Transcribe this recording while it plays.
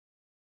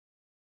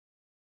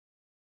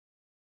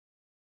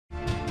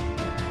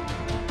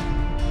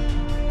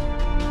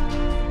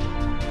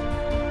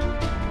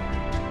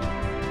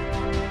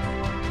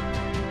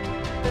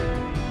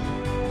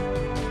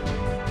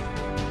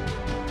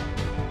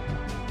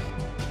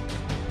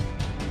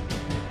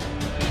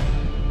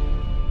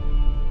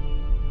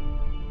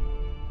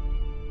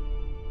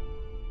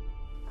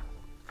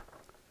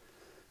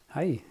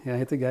Hei, jeg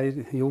heter Geir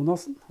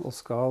Jonassen og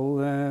skal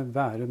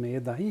være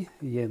med deg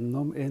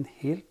gjennom en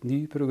helt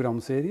ny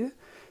programserie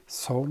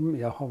som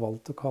jeg har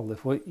valgt å kalle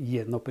for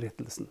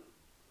Gjenopprettelsen.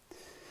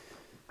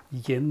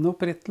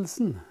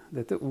 Gjenopprettelsen,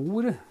 dette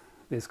ordet,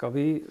 det skal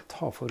vi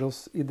ta for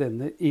oss i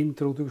denne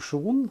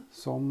introduksjonen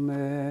som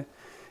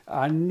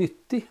er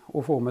nyttig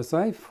å få med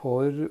seg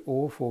for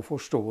å få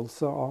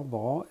forståelse av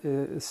hva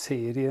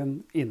serien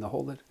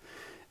inneholder.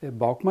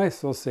 Bak meg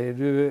så ser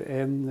du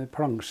en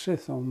plansje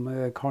som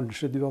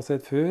kanskje du har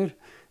sett før,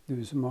 du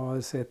som har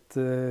sett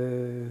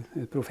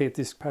et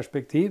profetisk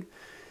perspektiv.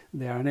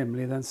 Det er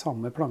nemlig den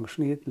samme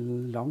plansjen i et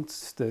langt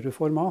større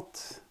format.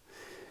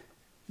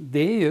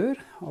 Det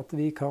gjør at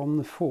vi kan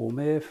få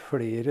med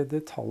flere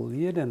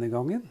detaljer denne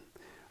gangen.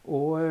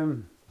 Og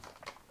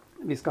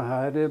vi skal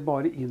her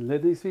bare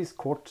innledningsvis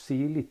kort si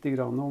litt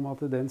om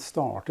at den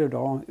starter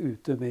da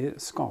ute med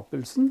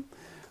skapelsen.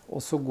 Og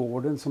så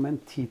går den som en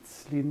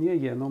tidslinje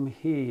gjennom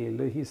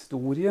hele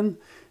historien.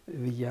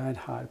 Vi er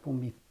her på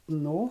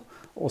midten nå.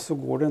 Og så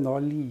går den da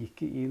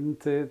like inn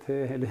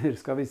eller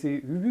skal vi si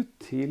ut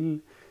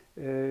til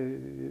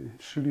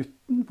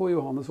slutten på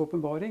Johannes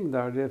åpenbaring,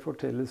 der det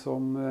fortelles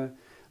om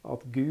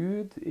at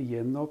Gud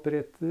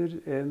gjenoppretter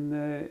en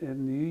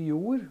ny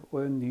jord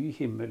og en ny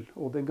himmel.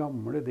 Og det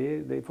gamle,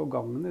 det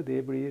forgangne,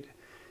 det blir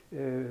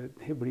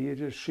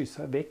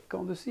skysset vekk,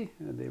 kan du si.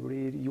 Det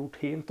blir gjort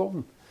helt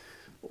om.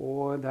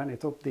 Og det er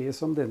nettopp det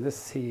som denne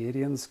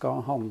serien skal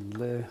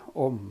handle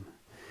om.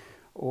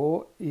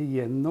 Og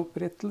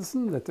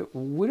gjenopprettelsen, dette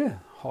ordet,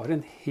 har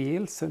en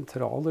helt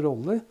sentral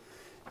rolle,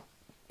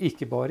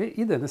 ikke bare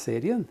i denne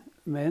serien,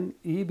 men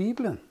i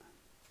Bibelen.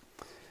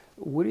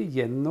 Ordet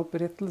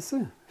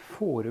gjenopprettelse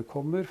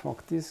forekommer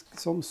faktisk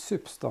som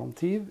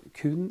substantiv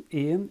kun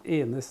en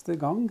eneste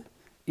gang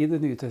i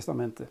Det nye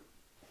testamentet.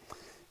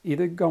 I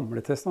Det gamle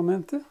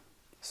testamentet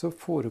så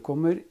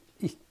forekommer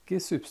ikke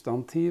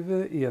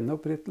substantive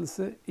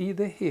gjenopprettelse i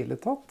det hele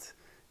tatt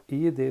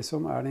i det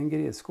som er den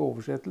greske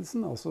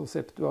oversettelsen, altså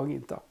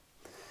Septuaginta.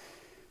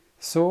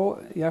 Så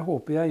jeg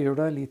håper jeg gjør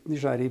deg litt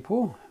nysgjerrig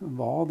på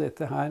hva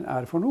dette her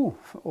er for noe,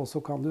 og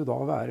så kan du da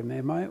være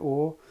med meg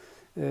og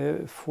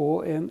få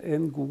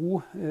en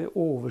god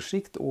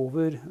oversikt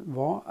over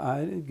hva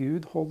er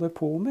Gud holder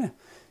på med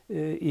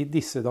i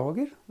disse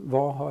dager,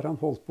 hva har han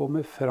holdt på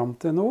med fram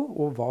til nå,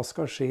 og hva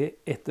skal skje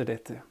etter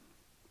dette.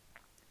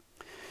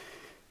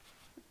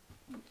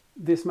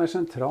 Det som er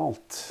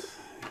sentralt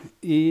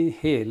i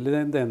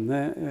hele denne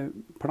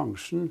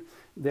plansjen,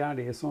 det er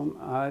det som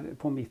er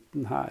på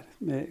midten her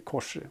med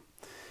korset.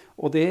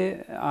 Og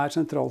det er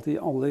sentralt i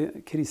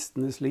alle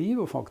kristnes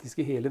liv, og faktisk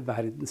i hele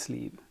verdens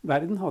liv.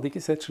 Verden hadde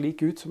ikke sett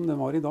slik ut som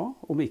den var i dag,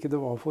 om ikke det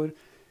var for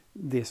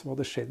det som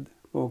hadde skjedd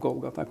på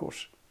Golgata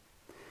kors.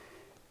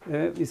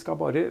 Vi skal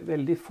bare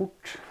veldig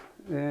fort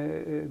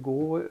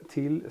gå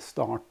til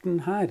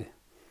starten her,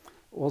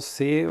 og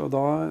se, og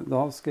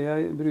da skal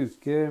jeg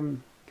bruke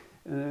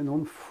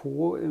noen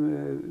få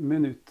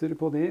minutter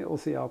på det og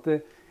si at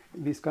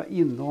vi skal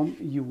innom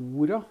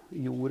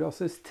jordas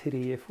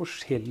 3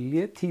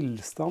 forskjellige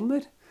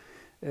tilstander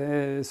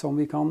som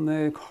vi kan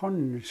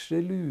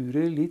kanskje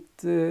lure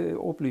litt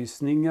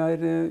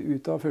opplysninger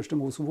ut av første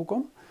Mosebok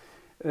om.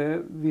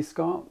 Vi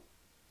skal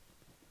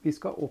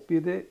opp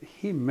i det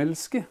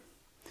himmelske,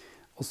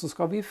 og så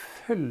skal vi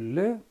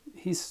følge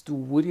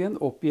historien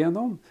opp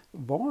igjennom.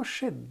 Hva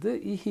skjedde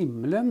i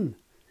himmelen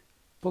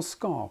på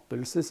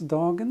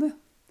skapelsesdagene,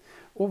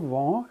 og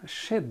hva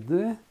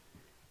skjedde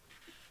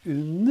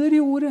under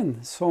jorden,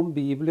 som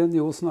Bibelen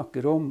jo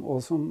snakker om,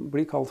 og som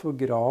blir kalt for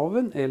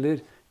graven,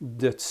 eller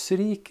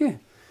dødsriket.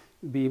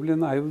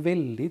 Bibelen er jo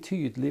veldig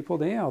tydelig på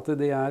det, at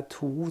det er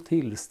 2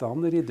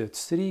 tilstander i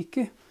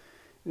dødsriket.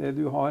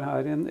 Du har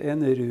her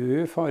en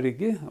rød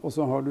farge, og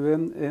så har du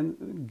en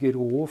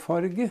grå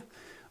farge,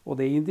 og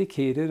det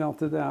indikerer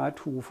at det er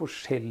 2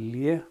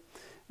 forskjellige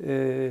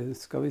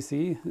skal vi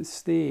si,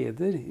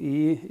 steder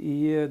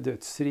i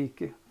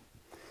dødsriket.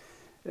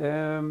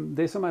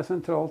 Det som er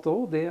sentralt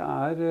også, det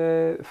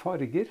er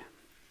farger.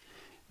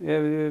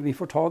 Vi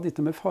får ta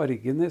dette med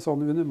fargene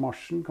sånn under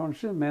marsjen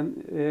kanskje, men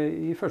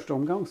i første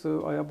omgang så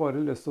har jeg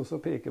bare lyst til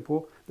å peke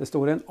på, det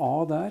står en A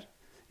der.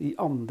 I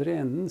andre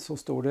enden så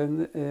står det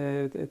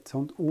et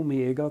sånt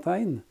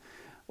omega-tegn,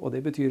 og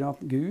det betyr at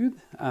Gud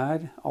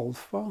er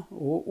alfa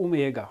og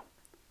omega.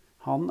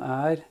 Han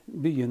er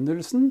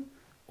begynnelsen,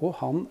 og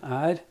han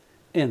er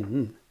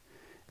enden.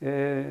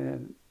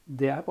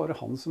 Det er bare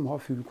han som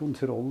har full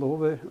kontroll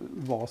over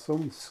hva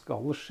som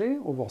skal skje,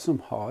 og hva som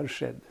har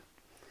skjedd.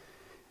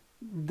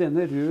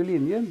 Denne røde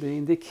linjen, det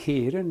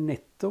indikerer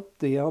nettopp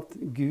det at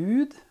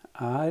Gud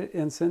er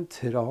en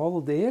sentral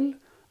del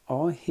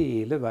av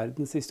hele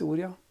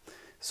verdenshistoria.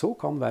 Så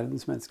kan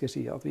verdens mennesker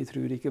si at vi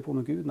tror ikke på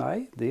noen Gud.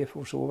 Nei, det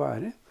får så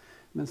være.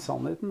 Men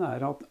sannheten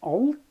er at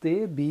alt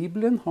det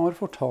Bibelen har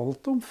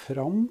fortalt om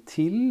fram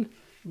til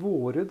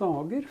våre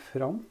dager,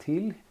 fram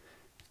til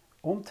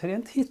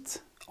omtrent hit.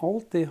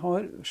 Alt det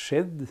har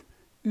skjedd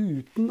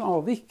uten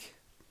avvik.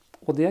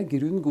 Og det er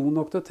grunn god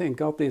nok til å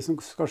tenke at det som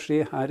skal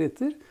skje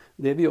heretter,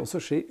 det vil også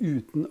skje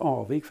uten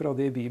avvik fra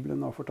det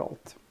Bibelen har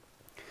fortalt.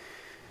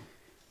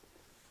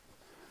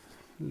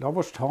 La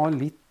oss ta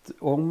litt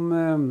om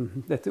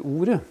dette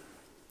ordet,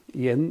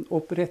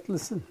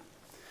 gjenopprettelse.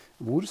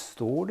 Hvor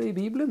står det i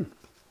Bibelen?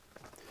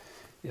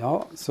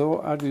 Ja, så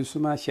du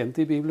som kjent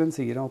i Bibelen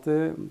sier at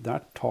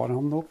der tar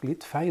han nok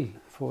litt feil,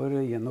 for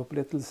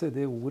gjenopprettelse,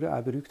 det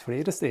ordet brukt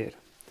flere steder.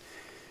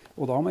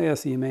 Og da må jeg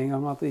si med en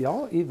gang at ja,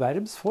 i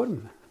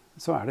verbsform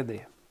så det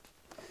det.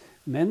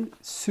 Men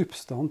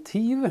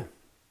substantivet,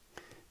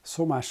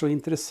 som så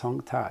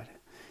interessant her,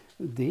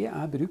 det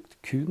brukt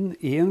kun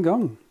én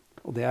gang.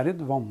 Og det et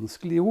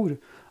vanskelig ord.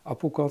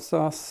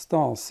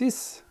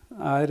 Apokatastasis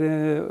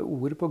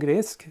ordet på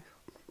gresk.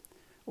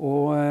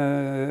 Og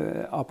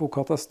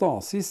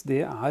apokatastasis,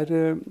 det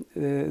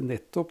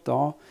nettopp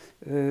da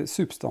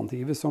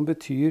substantivet som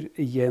betyr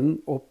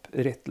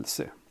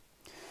gjenopprettelse.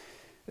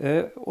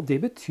 Og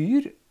det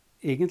betyr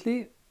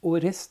egentlig å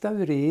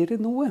restaurere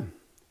noe,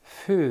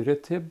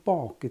 føre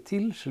tilbake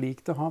til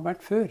slik det har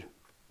vært før.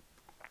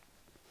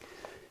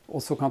 Og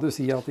så kan du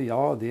si at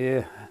ja,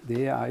 det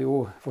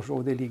jo,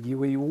 forstå, det ligger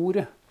jo i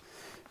ordet,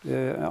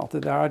 at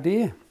det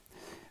det.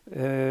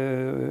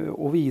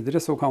 Og videre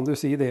så kan du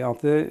si det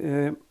at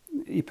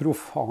i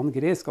profan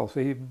gresk, altså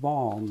i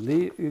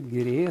vanlig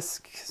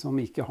gresk, som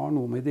ikke har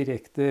noe med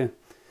direkte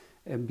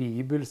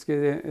bibelske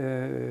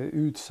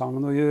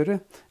utsagn å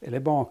gjøre,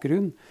 eller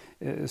bakgrunn,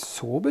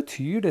 så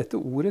betyr dette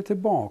ordet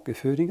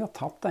tilbakeføring av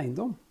tapt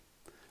eiendom.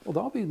 Og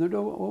da begynner det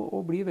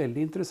å bli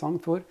veldig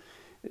interessant, for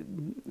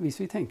hvis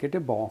vi tenker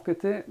tilbake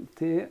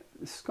til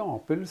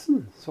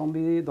skapelsen, som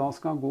vi da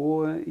skal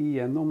gå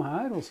igjennom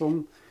her, og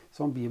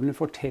som Bibelen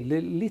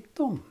forteller litt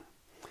om,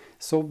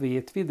 så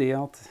vet vi det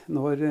at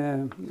når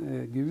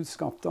Gud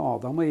skapte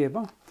Adam og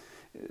Eva,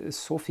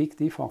 så fikk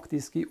de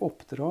faktisk i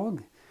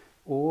oppdrag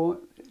å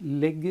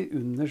legge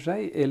under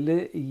seg,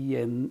 eller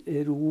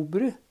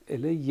gjenerobre,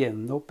 eller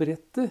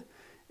gjenopprette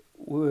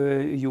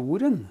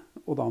jorden.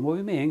 Og da må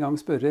vi med en gang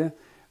spørre,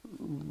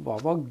 hva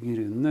var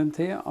grunnen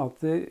til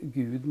at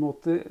Gud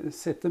måtte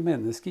sette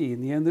mennesket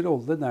inn i en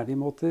rolle der de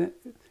måtte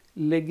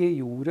legge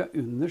jorda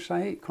under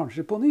seg,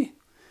 kanskje på ny?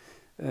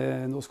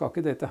 Nå skal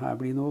ikke dette her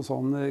bli noen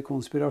sånne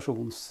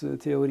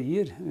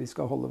konspirasjonsteorier. Vi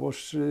skal holde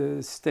oss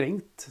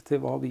strengt til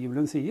hva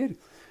Bibelen sier,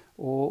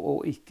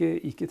 og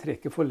ikke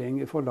trekke for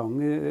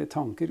lange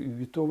tanker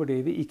utover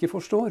det vi ikke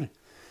forstår.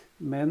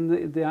 Men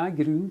det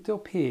grunn til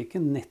å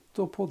peke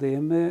nettopp på det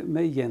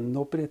med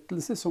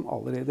gjenopprettelse, som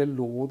allerede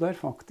lå der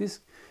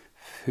faktisk,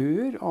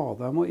 før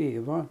Adam og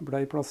Eva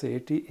ble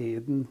plassert i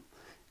Eden,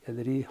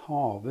 eller i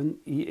haven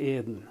i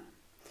Eden.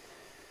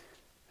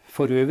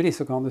 For øvrig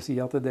så kan du si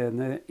at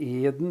denne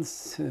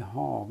Edens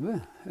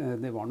have,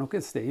 det var nok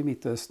et sted i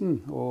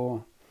Midtøsten, og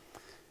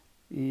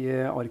i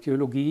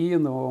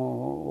arkeologien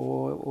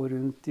og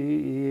rundt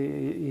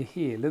i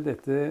hele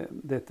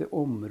dette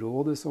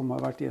området som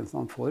har vært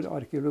gjenstand for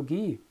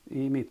arkeologi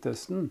i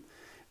Midtøsten,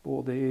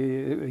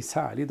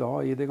 særlig da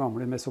i det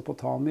gamle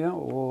Mesopotamia,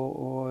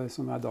 og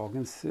som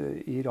dagens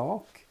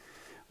Irak,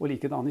 og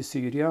likedan i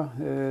Syria,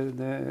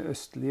 det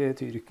østlige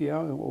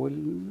Tyrkia, og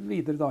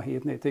videre da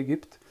helt ned til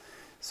Egypt,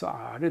 så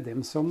det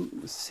dem som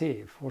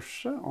ser for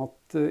seg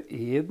at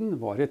Eden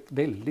var et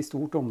veldig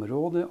stort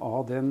område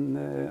av den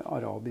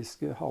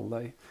arabiske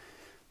halvøy.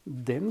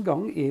 Den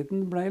gang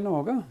Eden ble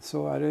laget,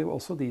 så det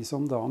også de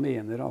som da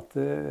mener at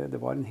det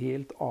var en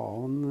helt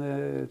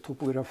annen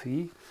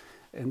topografi,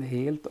 et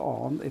helt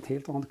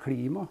annet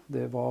klima.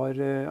 Det var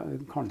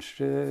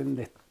kanskje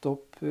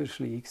nettopp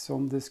slik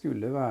som det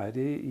skulle være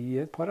i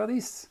et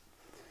paradis.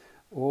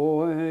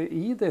 Og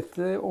i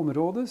dette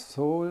området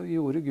så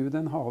gjorde Gud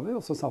en have,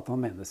 og så satte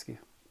han mennesket.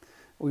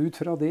 Og ut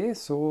fra det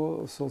så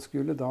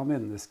skulle da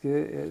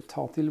mennesket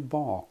ta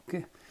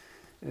tilbake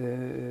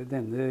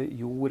denne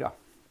jorda.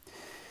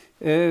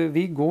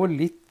 Vi går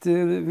litt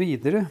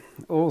videre,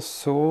 og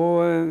så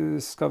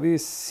skal vi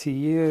si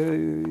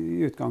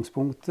i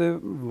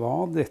utgangspunktet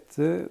hva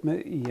dette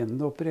med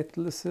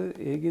gjenopprettelse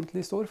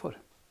egentlig står for.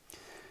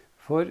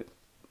 For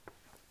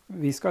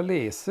vi skal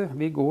lese,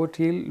 vi går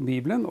til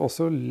Bibelen, og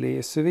så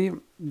leser vi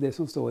det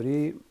som står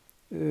i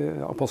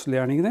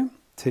Apostelgjerningene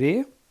 3,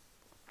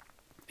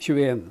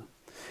 21.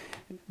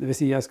 Det vil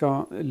si jeg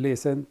skal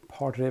lese et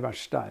par-tre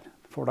vers der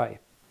for deg.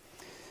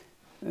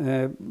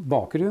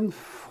 Bakgrunnen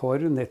for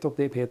nettopp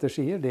det Peter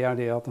sier, det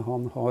det at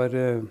han har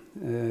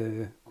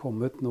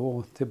kommet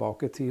nå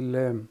tilbake til,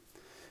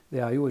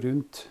 det jo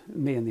rundt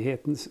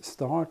menighetens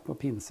start på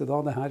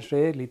pinsedag det her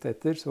skjer, litt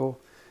etter så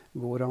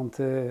går han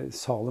til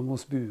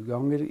Salomos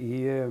buganger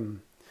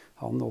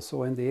han også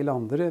og en del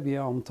andre, vil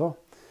jeg anta.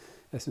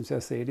 Jeg synes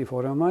jeg ser de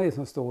foran meg,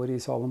 som står i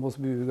Salomos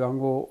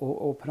bugang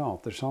og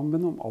prater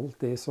sammen om alt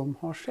det som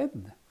har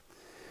skjedd.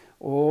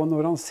 Og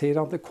når han ser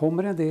at det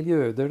kommer en del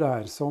jøder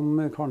der som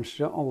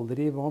kanskje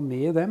aldri var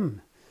med dem,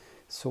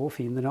 så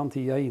finner han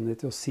tida inne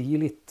til å si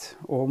litt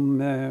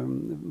om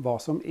hva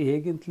som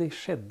egentlig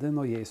skjedde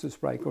når Jesus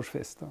ble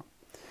korsfestet.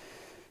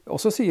 Og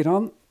så sier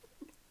han,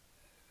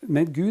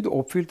 men Gud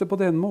oppfylte på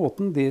denne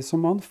måten det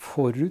som han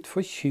forut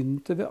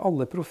forkynte ved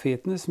alle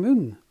profetenes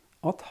munn,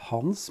 at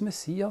hans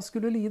Messias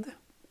skulle lide.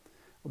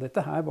 Og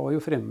dette her var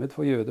jo fremmed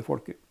for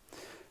jødefolket.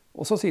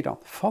 Og så sier han,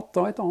 fatt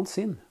da et annet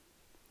sinn.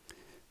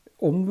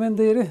 omvend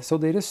dere, så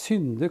deres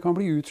synder kan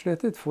bli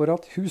utslettet, for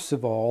at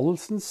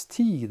husvalelsens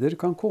tider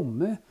kan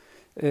komme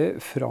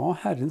fra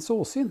Herrens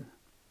åsyn.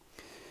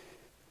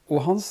 Og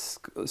han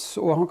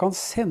kan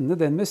sende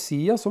den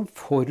Messias som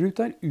forut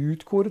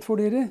utkåret for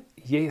dere,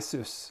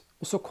 Jesus.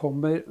 Og så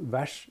kommer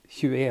vers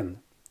 21.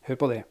 Hør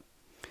på det.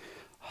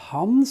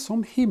 Han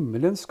som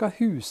himmelen skal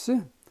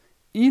huse,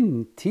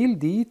 inntil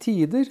de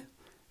tider,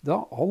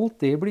 da alt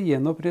det blir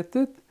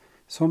gjenopprettet,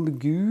 som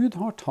Gud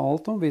har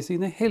talt om ved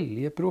sine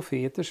hellige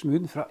profeters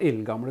munn fra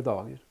eldgamle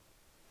dager.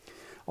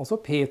 Altså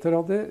Peter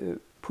hadde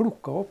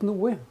plukket opp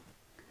noe.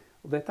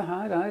 Og dette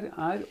her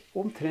er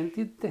omtrent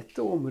i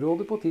dette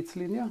området på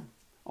tidslinja.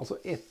 Altså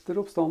etter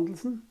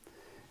oppstandelsen,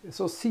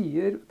 så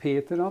sier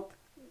Peter at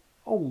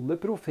alle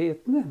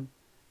profetene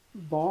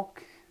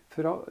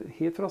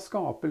helt fra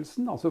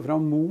skapelsen, altså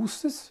fra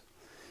Moses.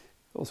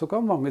 Og så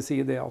kan mange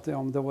si det at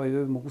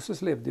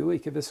Moses levde jo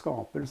ikke ved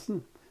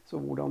skapelsen. Så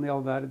hvordan i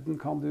all verden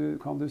kan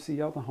du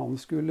si at han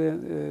skulle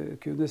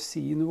kunne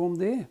si noe om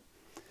det?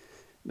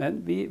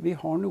 Men vi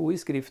har noe i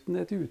Skriften,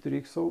 et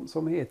uttrykk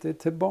som heter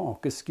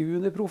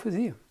tilbakeskuende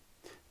profeti.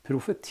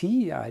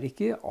 Profeti er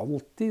ikke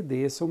alltid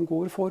det som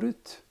går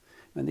forut.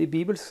 Men i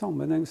Bibels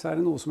sammenheng så er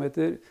det noe som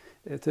heter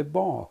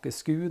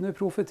tilbakeskuende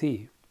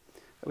profeti.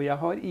 Og jeg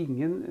har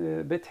ingen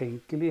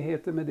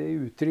betenkeligheter med det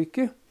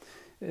uttrykket.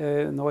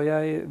 Når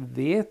jeg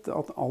vet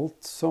at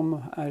alt som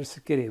er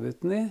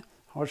skrevet ned,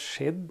 har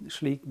skjedd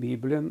slik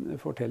Bibelen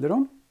forteller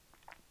om.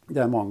 Det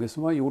er mange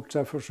som har gjort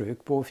seg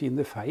forsøk på å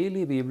finne feil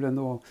i Bibelen,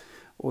 og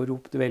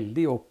ropt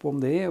veldig opp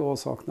om det, og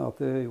sagt at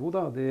jo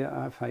da, det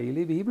er feil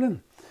i Bibelen.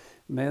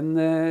 Men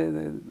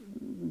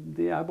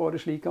det er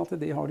bare slik at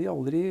det har de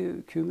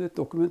aldri kunnet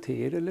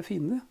dokumentere eller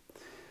finne.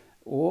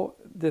 Og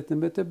dette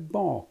med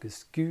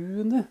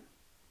tilbakeskuende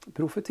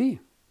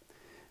profeti.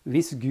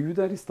 Hvis Gud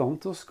er i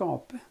stand til å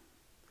skape,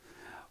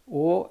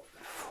 og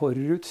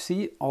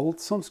forutsi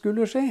alt som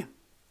skulle skje,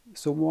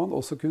 så må han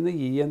også kunne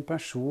gi en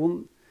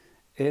person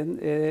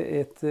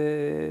et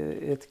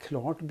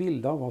klart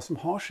bilde av hva som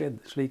har skjedd,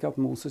 slik at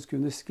Moses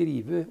kunne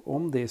skrive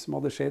om det som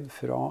hadde skjedd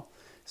fra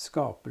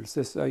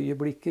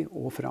skapelsesøyeblikket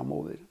og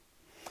fremover.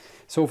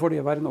 Så får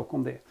det være nok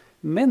om det.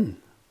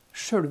 Men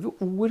selve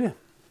ordet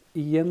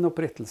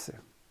gjenopprettelse,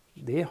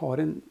 det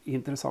har en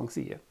interessant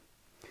side.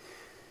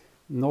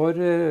 Når,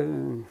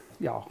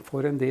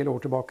 for en del år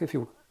tilbake,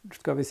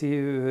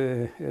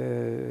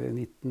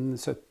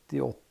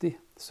 1970-80,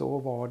 så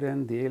var det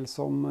en del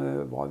som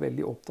var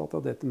veldig opptatt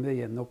av dette med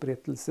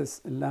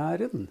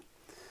gjenopprettelseslæren.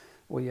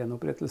 Og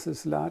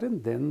gjenopprettelseslæren,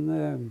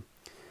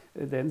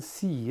 den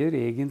sier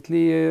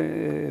egentlig,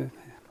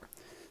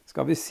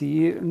 skal vi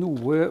si,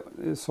 noe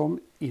som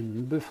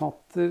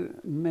innbefatter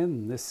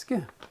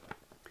mennesket.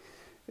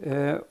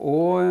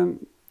 Og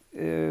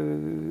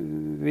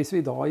hvis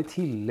vi da i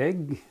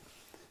tillegg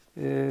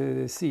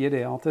sier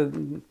det at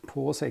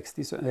på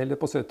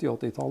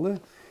 70-80-tallet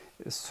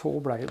så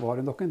var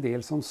det nok en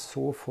del som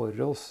så for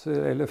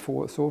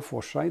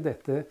seg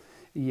dette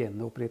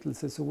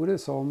gjenopprettelsesordet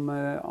som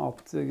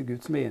at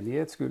Guds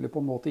menighet skulle på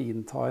en måte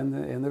innta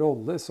en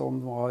rolle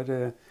som var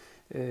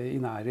i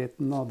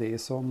nærheten av det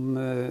som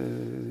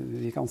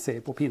vi kan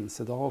se på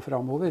pinsedag og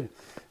fremover.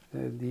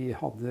 De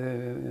hadde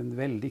en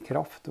veldig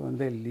kraft og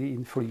en veldig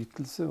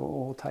innflytelse,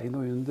 og tegn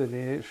og under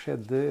det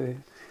skjedde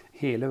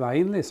hele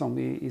veien, liksom,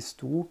 i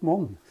stort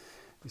monn.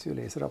 Hvis vi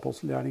leser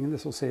apostelgjerningene,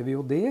 så ser vi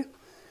jo det.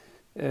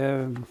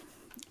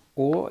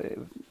 Og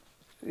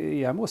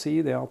jeg må si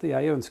det at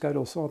jeg ønsker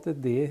også at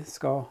det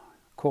skal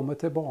komme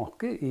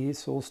tilbake i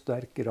så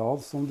sterk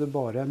grad som det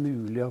bare er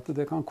mulig at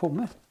det kan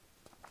komme.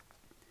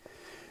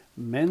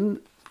 Men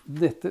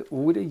dette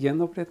ordet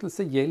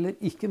gjenopprettelse gjelder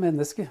ikke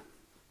mennesket.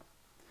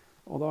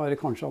 Og da er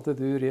det kanskje at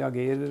du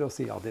reagerer og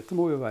sier, ja, dette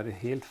må jo være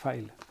helt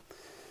feil.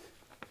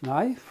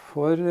 Nei,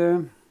 for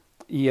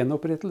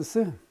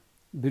gjenopprettelse,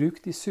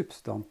 brukt i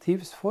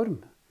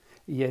substantivsform,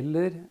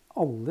 gjelder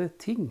alle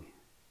ting.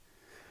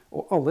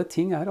 Og alle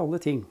ting er alle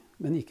ting,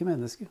 men ikke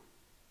mennesket.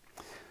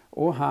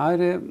 Og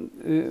her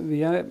vil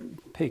jeg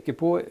peke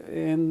på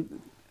en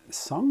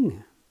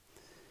sang.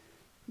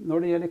 Når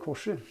det gjelder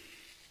korset,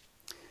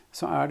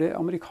 så er det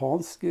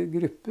amerikanske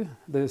gruppe,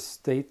 The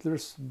Statler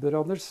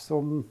Brothers,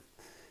 som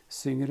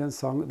synger en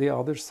sang, The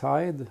Other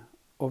Side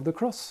of the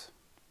Cross.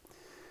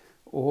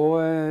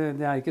 Og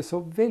det er ikke så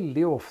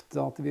veldig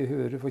ofte at vi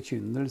hører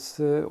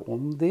forkynnelse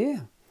om det.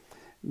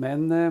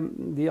 Men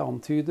de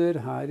antyder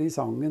her i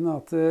sangen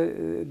at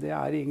det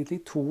er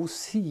egentlig to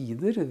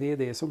sider ved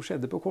det som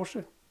skjedde på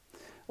korset.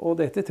 Og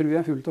dette tror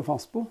jeg fullt og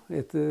fast på,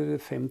 etter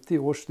 50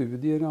 års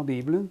studier av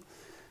Bibelen,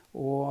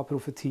 og av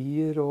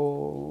profetier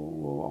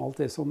og alt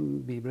det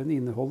som Bibelen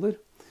inneholder.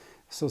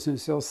 Så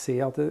synes jeg å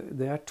se at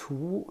det er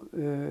to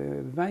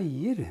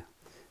veier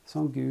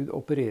som Gud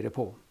opererer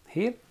på.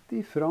 Helt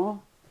ifra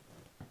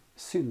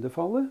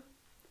syndefallet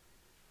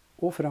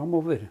og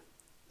fremover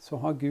så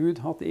har Gud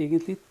hatt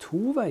egentlig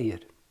to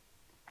veier.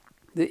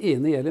 Det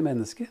ene gjelder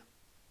mennesket.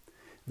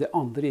 Det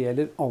andre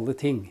gjelder alle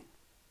ting.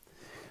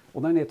 Og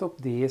det er nettopp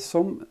det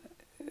som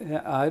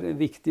er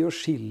viktig å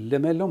skille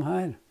mellom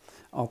her.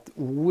 at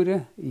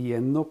ordet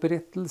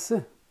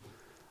gjenopprettelse,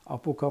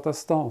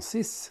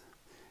 apokatastasis,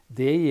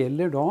 det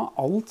gjelder da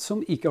alt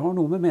som ikke har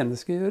noe med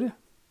mennesket å gjøre.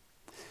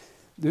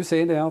 Du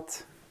ser det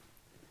at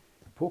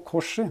på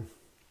korset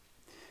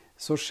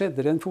så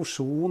skjedde det en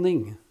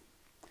forsoning,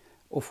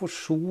 og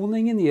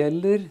forsoningen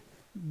gjelder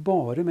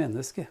bare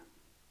mennesket.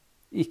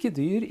 Ikke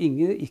dyr,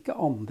 ikke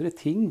andre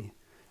ting,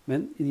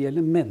 men det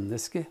gjelder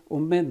mennesket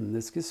og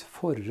menneskets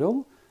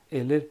forhold,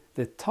 eller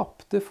det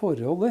tapte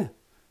forholdet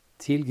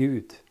til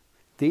Gud.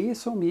 Det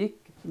som gikk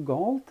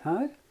galt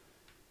her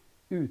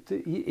ute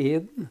i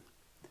Eden,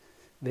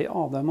 ved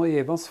Adam og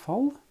Evas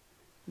fall,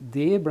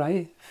 det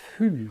ble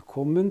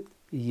fullkomment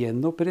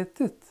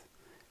gjenopprettet.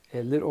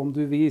 Eller om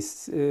du vil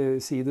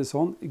si det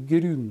sånn,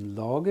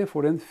 grunnlaget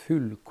for den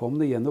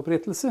fullkomne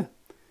gjenopprettelse,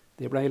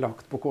 det ble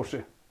lagt på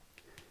korset.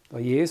 Da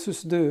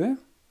Jesus døde,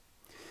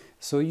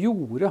 så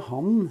gjorde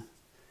han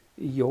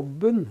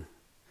jobben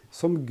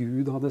som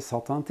Gud hadde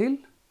satt han til.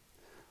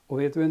 Og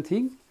vet du en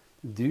ting?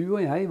 Du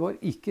og jeg var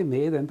ikke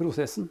med i den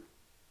prosessen.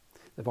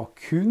 Det var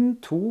kun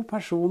 2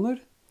 personer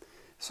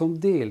som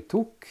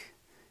deltok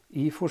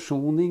i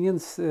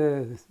forsoningens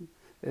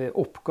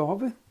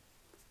oppgave.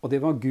 Og det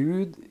var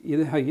Gud i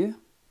det høye,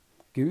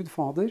 Gud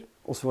Fader,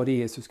 og så var det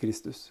Jesus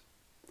Kristus.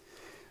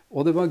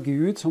 Og det var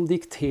Gud som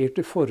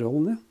dikterte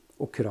forholdene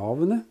og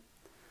kravene.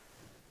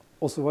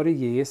 Og så var det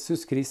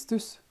Jesus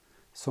Kristus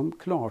som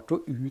klarte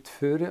å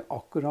utføre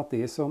akkurat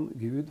det som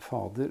Gud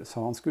Fader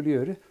sa han skulle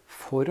gjøre,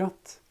 for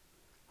at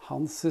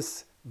hans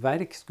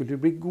verk skulle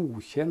bli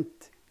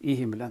godkjent i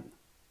himmelen.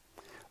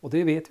 Og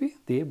det vet vi,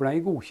 det ble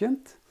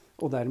godkjent,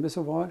 og dermed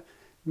så var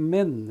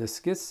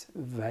menneskets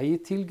vei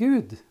til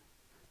Gud,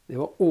 det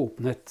var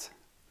åpnet.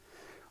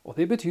 Og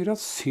det betyr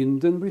at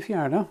synden blir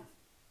fjernet.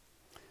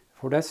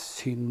 For det er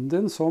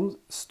synden som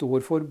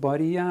står for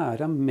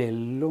barrieren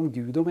mellom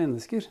Gud og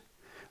mennesker.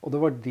 Og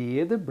det var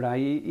det ble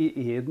i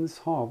Edens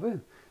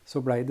hage.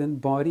 Så ble det en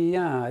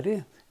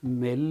barriere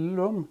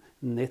mellom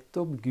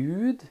nettopp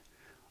Gud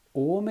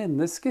og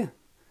menneske.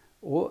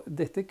 Og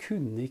dette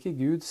kunne ikke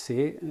Gud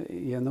se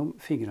gjennom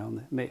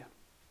fingrene med.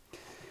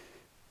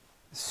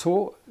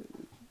 Så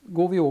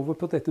går vi over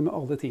på dette med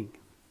alle ting.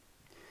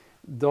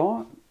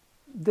 Da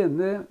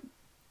dette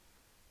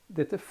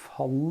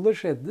fallet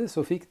skjedde, så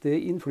fikk det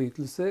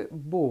innflytelse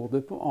både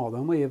på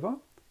Adam og Eva,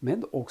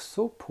 men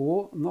også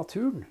på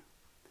naturen.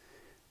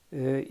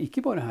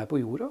 Ikke bare her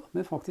på jorda,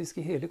 men faktisk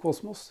i hele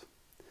kosmos.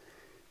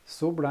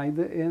 Så ble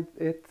det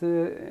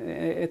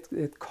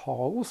et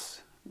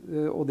kaos,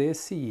 og det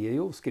sier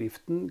jo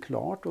Skriften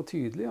klart og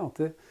tydelig,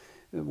 at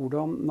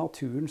hvordan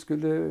naturen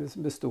skulle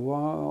bestå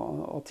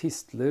av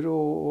tistler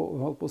og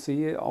holdt på å si,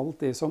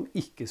 alt det som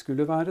ikke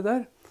skulle være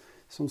der,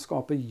 som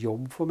skaper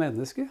jobb for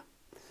mennesket.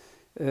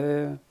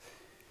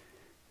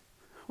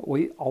 Og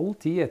i all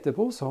tid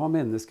etterpå så har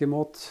mennesket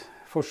måttet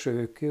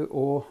forsøke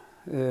å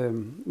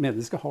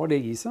mennesket har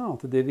det i seg,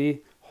 at det vil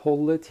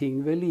holde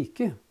ting ved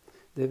like.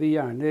 Det vil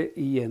gjerne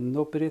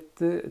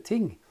gjenopprette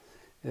ting.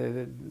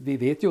 Vi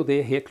vet jo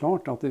det helt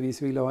klart, at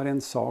hvis vi lar en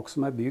sak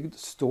som er bygd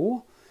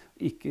stå,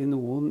 ikke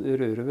noen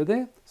røre ved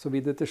det, så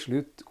vil det til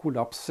slutt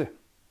kollapse.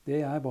 Det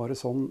er bare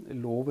sånn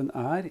loven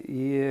er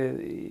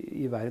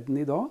i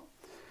verden i dag.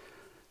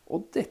 Og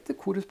dette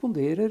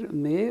korresponderer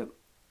med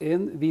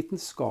en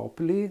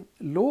vitenskapelig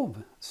lov,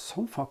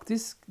 som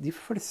faktisk de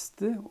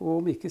fleste,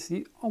 og om ikke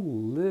si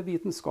alle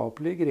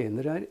vitenskapelige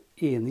grener er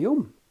enige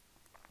om,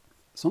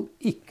 som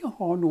ikke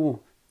har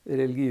noe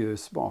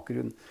religiøs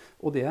bakgrunn.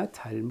 Og det er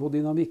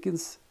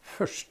termodynamikkens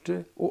første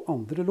og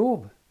andre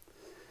lov.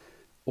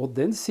 Og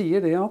den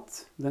sier det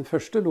at, den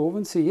første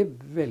loven sier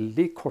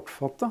veldig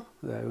kortfattet,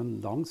 det er jo en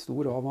lang,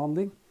 stor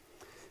avhandling,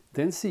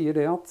 den sier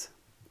det at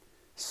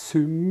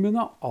summen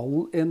av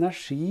all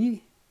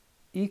energi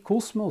i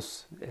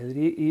kosmos,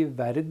 eller i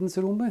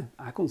verdensrommet,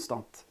 er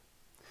konstant.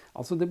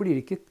 Altså det blir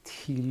ikke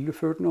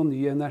tilført noen ny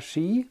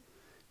energi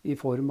i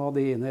form av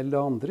det ene eller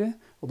det andre,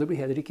 og det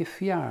blir heller ikke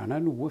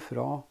fjernet noe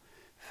fra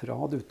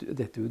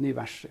dette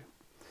universet.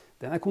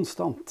 Den er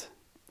konstant.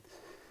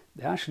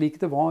 Det er slik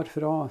det var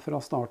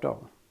fra start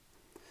av.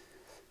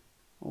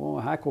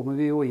 Og her kommer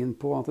vi jo inn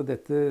på at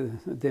dette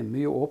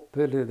demmer jo opp,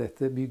 eller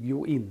dette bygger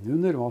jo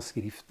innunder hva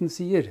Skriften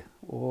sier.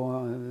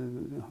 Og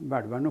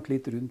hvelver nok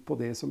litt rundt på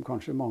det som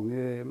kanskje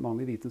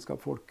mange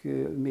vitenskapsfolk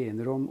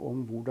mener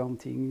om hvordan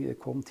ting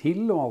kom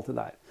til og alt det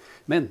der.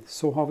 Men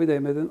så har vi det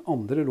med den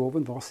andre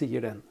loven. Hva sier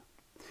den?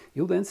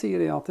 Jo, den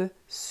sier det at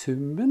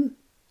summen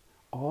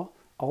av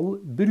all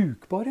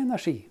brukbar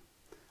energi,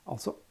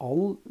 altså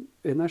all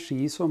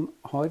energi som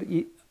har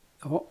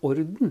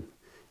orden,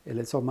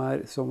 eller som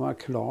er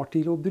klar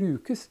til å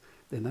brukes,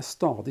 den er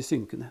stadig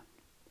synkende.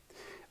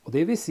 Og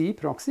det vil si i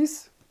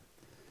praksis,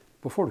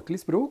 på folkelig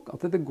språk,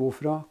 at det går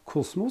fra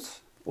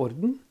kosmos,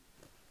 orden,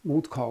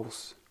 mot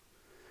kaos.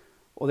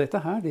 Og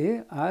dette her,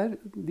 det er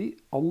de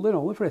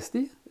aller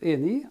fleste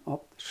enig i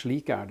at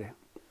slik er det.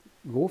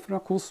 Gå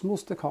fra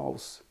kosmos til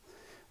kaos.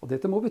 Og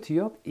dette må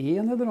bety at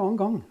en eller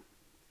annen gang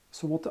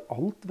så måtte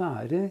alt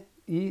være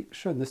i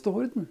skjønneste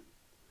orden.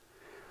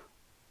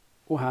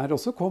 Og her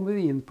også kommer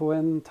vi inn på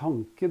en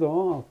tanke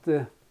da, at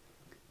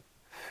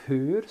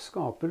før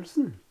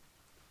skapelsen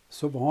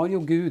så var jo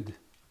Gud.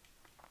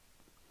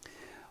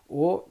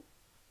 Og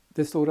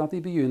det står at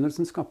i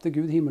begynnelsen skapte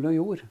Gud himmel og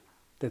jord.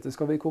 Dette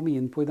skal vi komme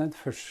inn på i den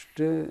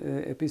første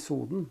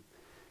episoden.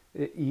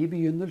 I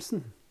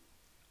begynnelsen.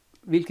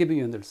 Hvilken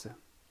begynnelse?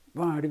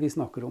 Hva er det vi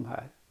snakker om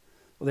her?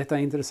 Og dette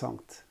er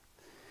interessant.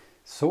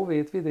 Så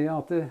vet vi det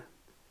at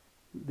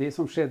det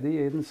som skjedde i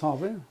Edens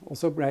hage, og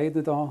så ble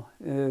det da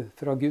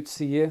fra Guds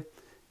side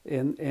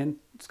en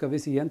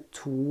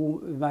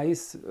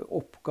toveis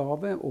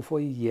oppgave å få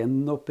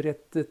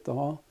gjenopprettet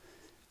da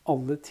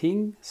alle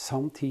ting,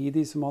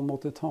 samtidig som man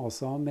måtte ta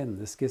seg av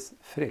menneskets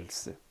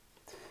frelse.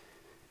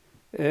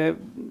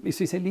 Hvis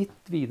vi ser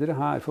litt videre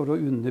her for å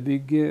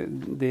underbygge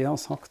det jeg har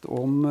sagt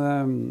om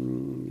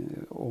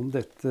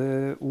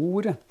dette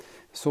ordet,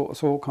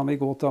 så kan vi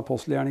gå til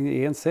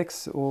Apostelgjerningen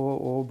 1,6,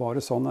 og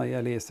bare sånn at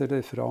jeg leser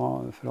det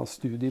fra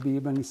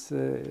studiebibelens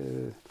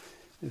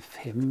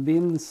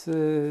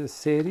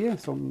 5-binds-serie,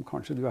 som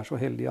kanskje du er så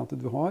heldig at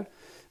du har.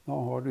 Da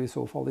har du i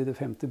så fall i det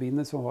 5.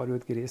 bindet så har du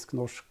et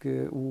gresk-norsk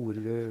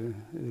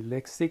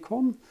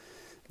ordleksikon,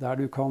 der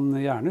du kan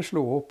gjerne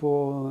slå opp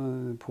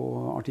på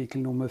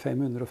artikkel nummer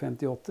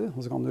 558,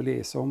 og så kan du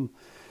lese om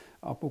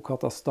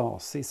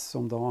apokatastasis,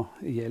 som da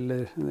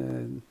gjelder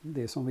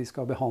det som vi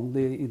skal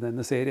behandle i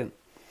denne serien.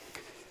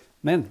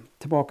 Men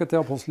tilbake til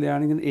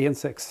Apostelgjerningen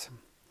 1,6.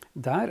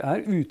 Der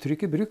er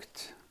uttrykket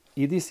brukt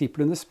i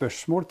disiplenes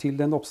spørsmål til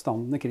den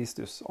oppstandende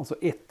Kristus. Altså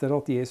etter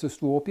at Jesus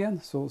sto opp igjen,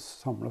 så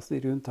samles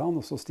de rundt han,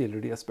 og så stiller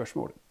de et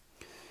spørsmål.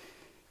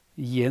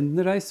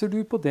 Gjenreiser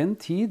du på den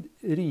tid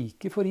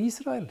riket for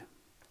Israel?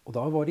 Og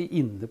da var de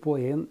inne på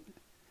en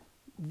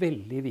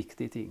veldig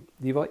viktig ting.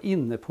 De var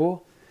inne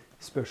på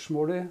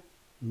spørsmålet,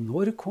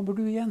 når kommer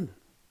du igjen?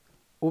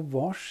 Og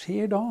hva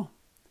skjer da?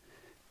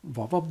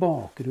 Hva var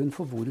bakgrunnen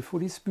for hvorfor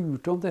de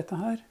spurte om dette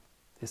her?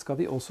 Det skal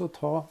vi også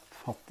ta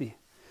fatt i.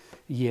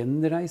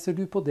 Gjenreiser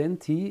du på den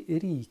tid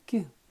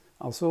riket?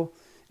 Altså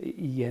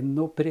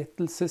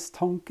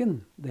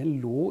gjenopprettelsestanken,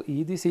 den lå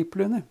i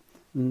disiplene.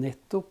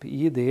 Nettopp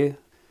i det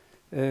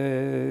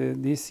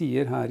de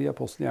sier her i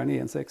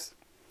Apostelgjerningen 1,6.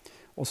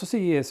 Og så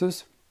sier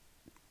Jesus,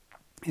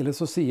 eller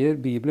så sier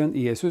Bibelen,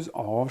 Jesus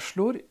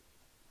avslår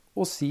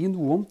å si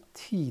noe om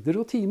tider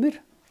og timer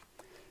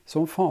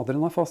som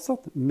Faderen har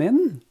fastsatt,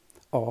 men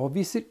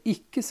avviser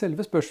ikke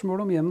selve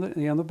spørsmålet om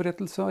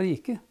gjenopprettelse av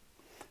riket.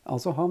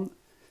 Altså han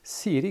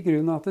sier i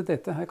grunnen at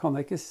dette her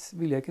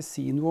vil jeg ikke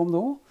si noe om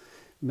nå,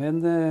 men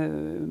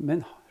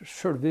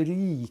selve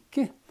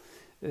riket,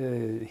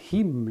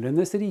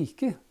 himlenes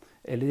rike,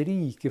 eller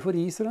riket for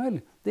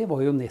Israel, det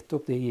var jo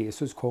nettopp det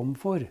Jesus kom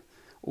for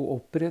å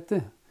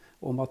opprette.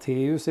 Og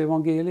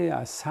Matteus-evangeliet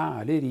er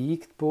særlig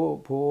rikt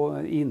på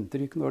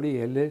inntrykk når det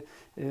gjelder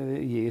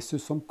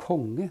Jesus som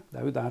konge. Det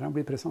er jo der han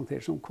blir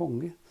presentert som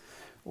konge.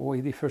 Og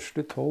i de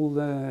første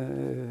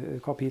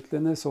 12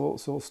 kapitlene så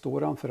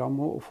står han fram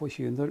og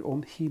forkynner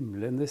om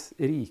himlenes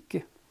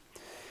rike.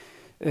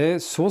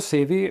 Så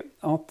ser vi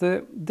at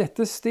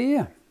dette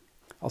sted,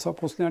 altså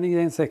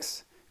Apostelgjerningen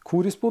 1,6,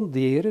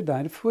 korresponderer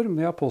derfor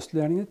med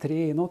Apostelgjerningen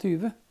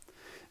 3,21,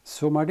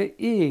 som er det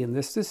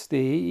eneste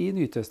stedet i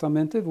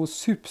Nytestamentet hvor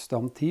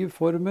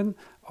substantivformen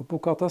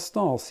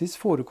apokatastasis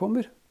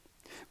forekommer.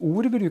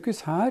 Ordet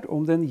brukes her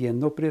om den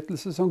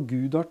gjenopprettelse som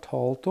Gud har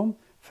talt om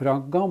fra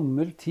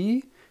gammel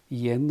tid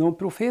gjennom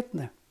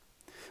profetene.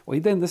 Og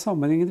i denne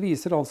sammenhengen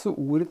viser altså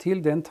ordet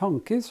til den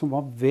tanke som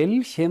var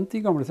vel kjent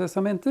i Gamle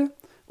testamentet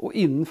og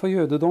innenfor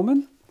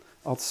jødedommen,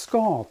 at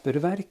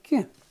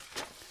skaperverket,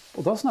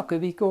 og da snakker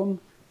vi ikke om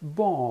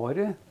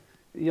bare,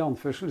 i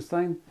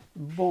anførselstegn,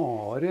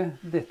 bare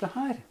dette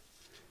her.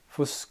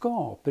 For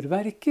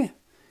skaperverket,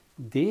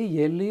 det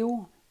gjelder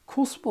jo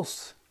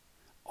kosmos.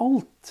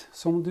 Alt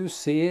som du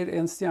ser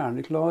en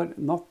stjerneklar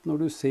natt når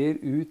du ser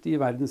ut i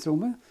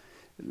verdensrommet,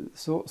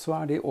 så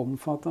er det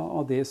omfattet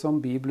av det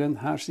som Bibelen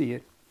her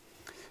sier.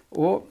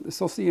 Og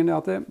så sier den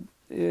at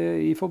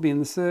i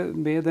forbindelse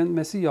med den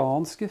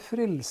messianske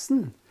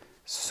frelsen,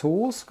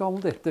 så skal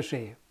dette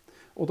skje.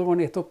 Og det var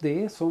nettopp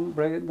det som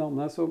ble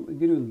dannet som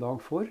grunnlag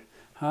for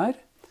her.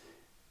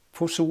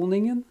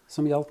 Forsoningen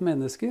som gjaldt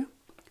mennesket,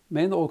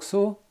 men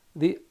også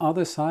the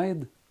other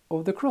side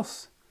of the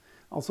cross.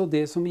 Altså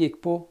det som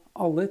gikk på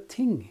alle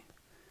ting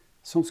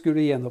som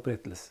skulle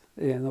gjenopprettes.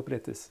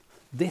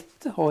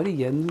 Dette har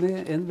igjen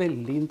med en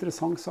veldig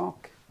interessant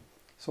sak,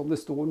 som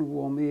det står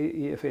noe om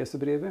i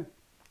Efeserbrevet,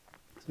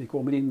 som vi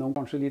kommer innom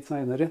kanskje litt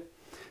senere.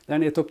 Det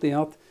er nettopp det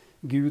at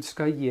Gud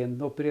skal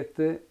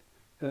gjenopprette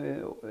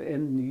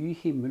en ny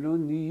himmel og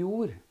en ny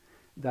jord,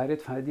 der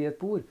rettferdighet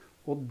bor.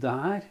 Og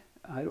der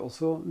er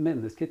også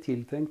mennesket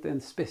tiltenkt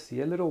en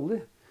spesiell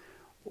rolle.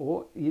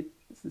 Og i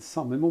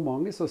samme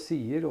momentet så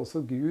sier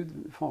også Gud,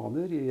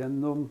 Fader,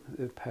 gjennom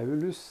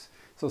Paulus,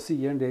 så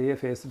sier han det i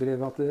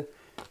Efeserbrevet at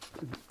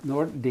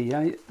når det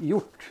er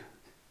gjort,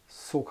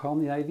 så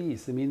kan jeg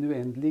vise min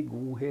uendelige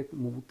godhet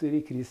mot dere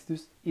i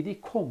Kristus i de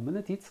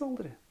kommende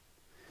tidsaldre.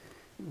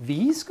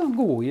 Vi skal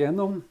gå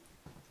gjennom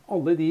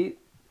alle de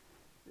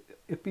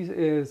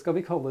skal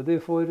vi kalle det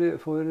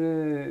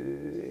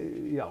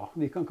ja,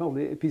 vi kan kalle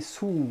det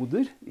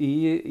episoder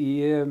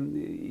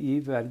i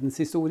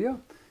verdenshistoria,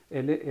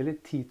 eller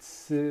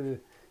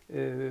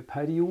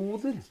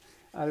tidsperioder,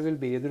 er det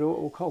vel bedre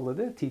å kalle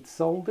det,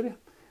 tidsaldre.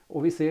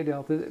 Og vi ser det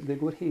at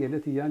det går hele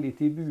tiden litt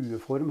i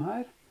bueform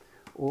her.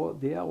 Og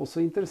det er også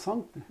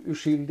interessant.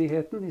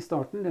 Uskyldigheten i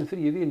starten, den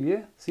frie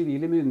vilje,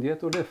 sivile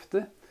myndighet og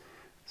løfte.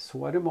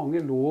 Så er det mange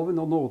loven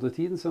og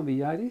nådetiden som vi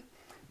er i.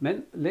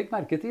 Men legg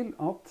merke til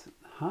at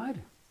her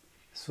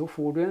så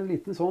får du en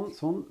liten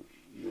sånn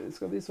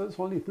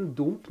liten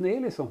dump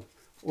ned, liksom.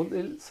 Og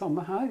det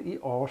samme her,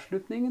 i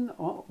avslutningen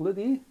av alle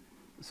de,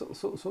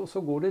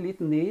 så går det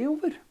litt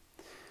nedover.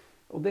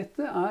 Og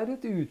dette er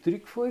et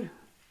uttrykk for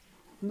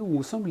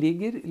noe som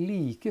ligger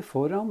like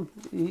foran,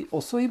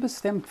 også i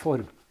bestemt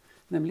form,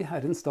 nemlig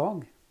Herrens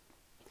dag.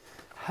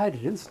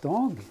 Herrens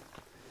dag.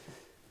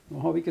 Nå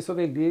har vi ikke så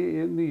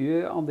veldig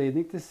mye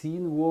anledning til å si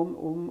noe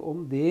om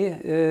det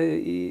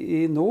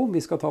nå.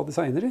 Vi skal ta det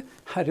senere.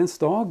 Herrens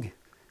dag,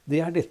 det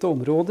er dette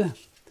området.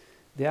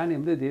 Det er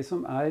nemlig det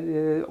som er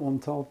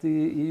omtalt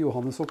i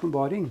Johannes'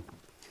 åpenbaring.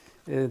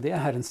 Det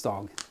er Herrens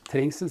dag.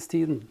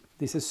 Trengselstiden.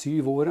 Disse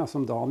 7 årene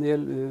som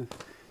Daniel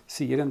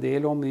sier en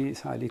del om,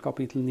 særlig i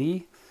kapittel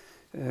 9,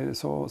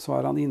 så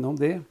er han innom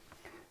det.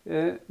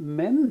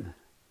 Men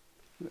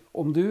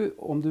om du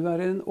er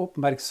en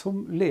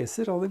oppmerksom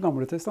leser av Det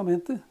gamle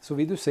testamentet, så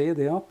vil du se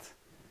det at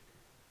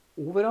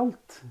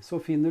overalt så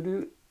finner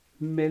du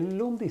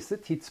mellom disse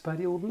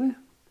tidsperiodene,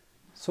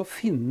 så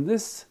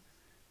finnes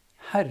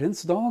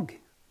Herrens dag.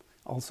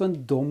 Altså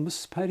en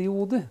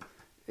domsperiode,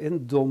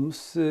 en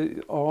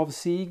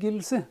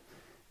domsavsigelse,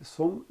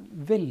 som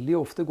veldig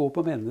ofte går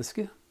på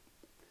mennesket.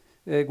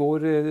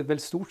 Går vel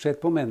stort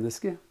sett på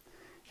mennesket.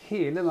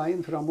 Hele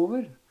veien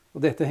framover. Og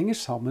dette henger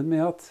sammen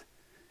med at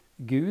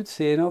Gud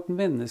ser at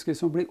mennesker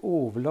som blir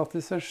overlatt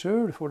til seg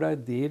selv, for det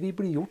er det vi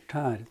blir gjort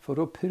her, for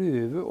å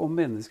prøve om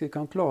mennesker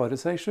kan klare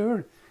seg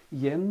selv,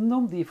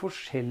 gjennom de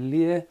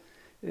forskjellige,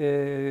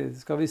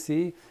 skal vi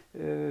si,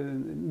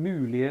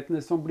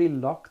 mulighetene som blir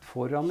lagt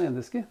foran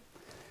mennesket.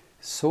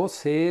 Så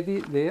ser vi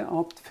det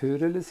at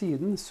før eller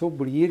siden så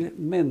blir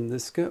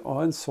mennesket av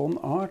en sånn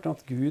art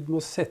at Gud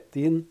må sette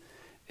inn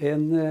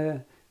en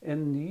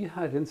ny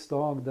Herrens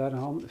dag, der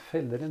han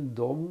feller en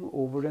dom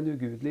over den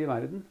ugudelige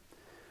verden.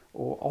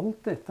 Og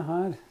alt dette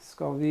her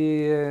skal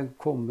vi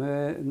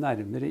komme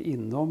nærmere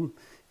innom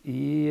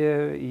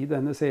i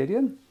denne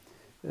serien.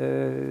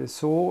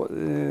 Så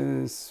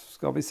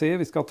skal vi se,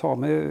 vi skal ta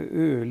med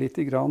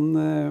ørlite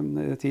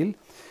grann til.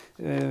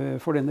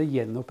 For denne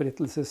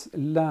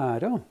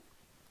gjenopprettelseslæra,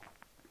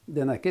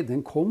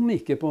 den kom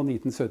ikke på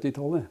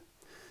 1970-tallet.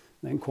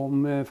 Den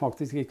kom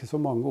faktisk ikke så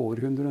mange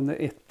århundrene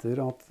etter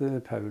at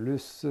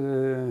Paulus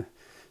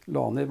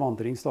la ned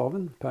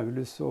vandringsstaven,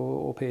 Paulus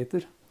og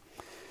Peter.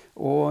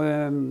 Og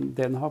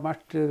den har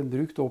vært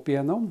brukt opp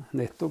igjennom,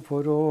 nettopp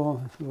for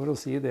å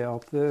si det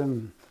at,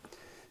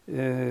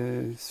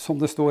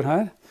 som det står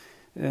her,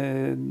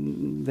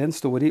 den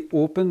står i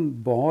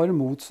åpenbar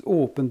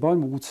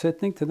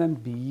motsetning til den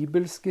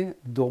bibelske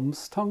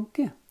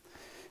domstanke,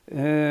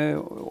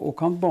 og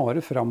kan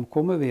bare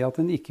framkomme ved at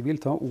den ikke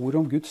vil ta ord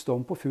om Guds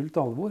dom på fullt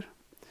alvor.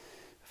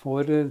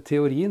 For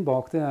teorien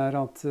bak det er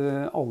at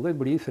alle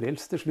blir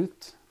frelst til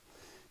slutt.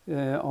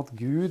 At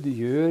Gud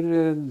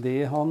gjør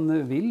det han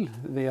vil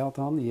ved at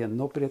han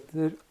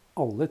gjenoppretter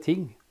alle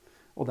ting.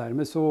 Og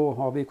dermed så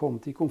har vi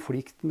kommet i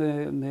konflikt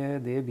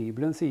med det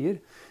Bibelen sier.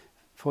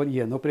 For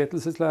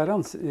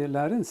gjenopprettelseslæren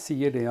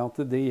sier det at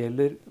det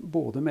gjelder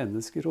både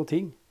mennesker og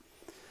ting.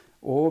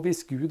 Og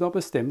hvis Gud har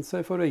bestemt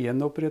seg for å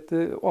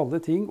gjenopprette alle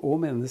ting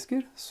og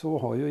mennesker, så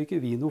har jo ikke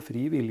vi noe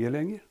fri vilje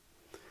lenger.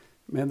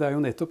 Men det er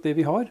jo nettopp det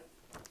vi har.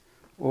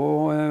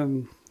 Og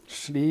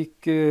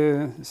slik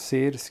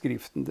ser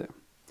Skriften det.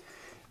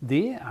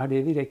 Det er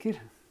det vi rekker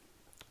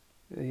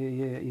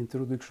i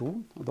introduksjon,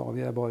 og da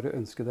vil jeg bare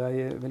ønske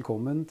deg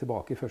velkommen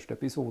tilbake i første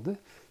episode.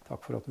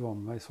 Takk for at du var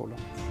med meg så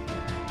langt.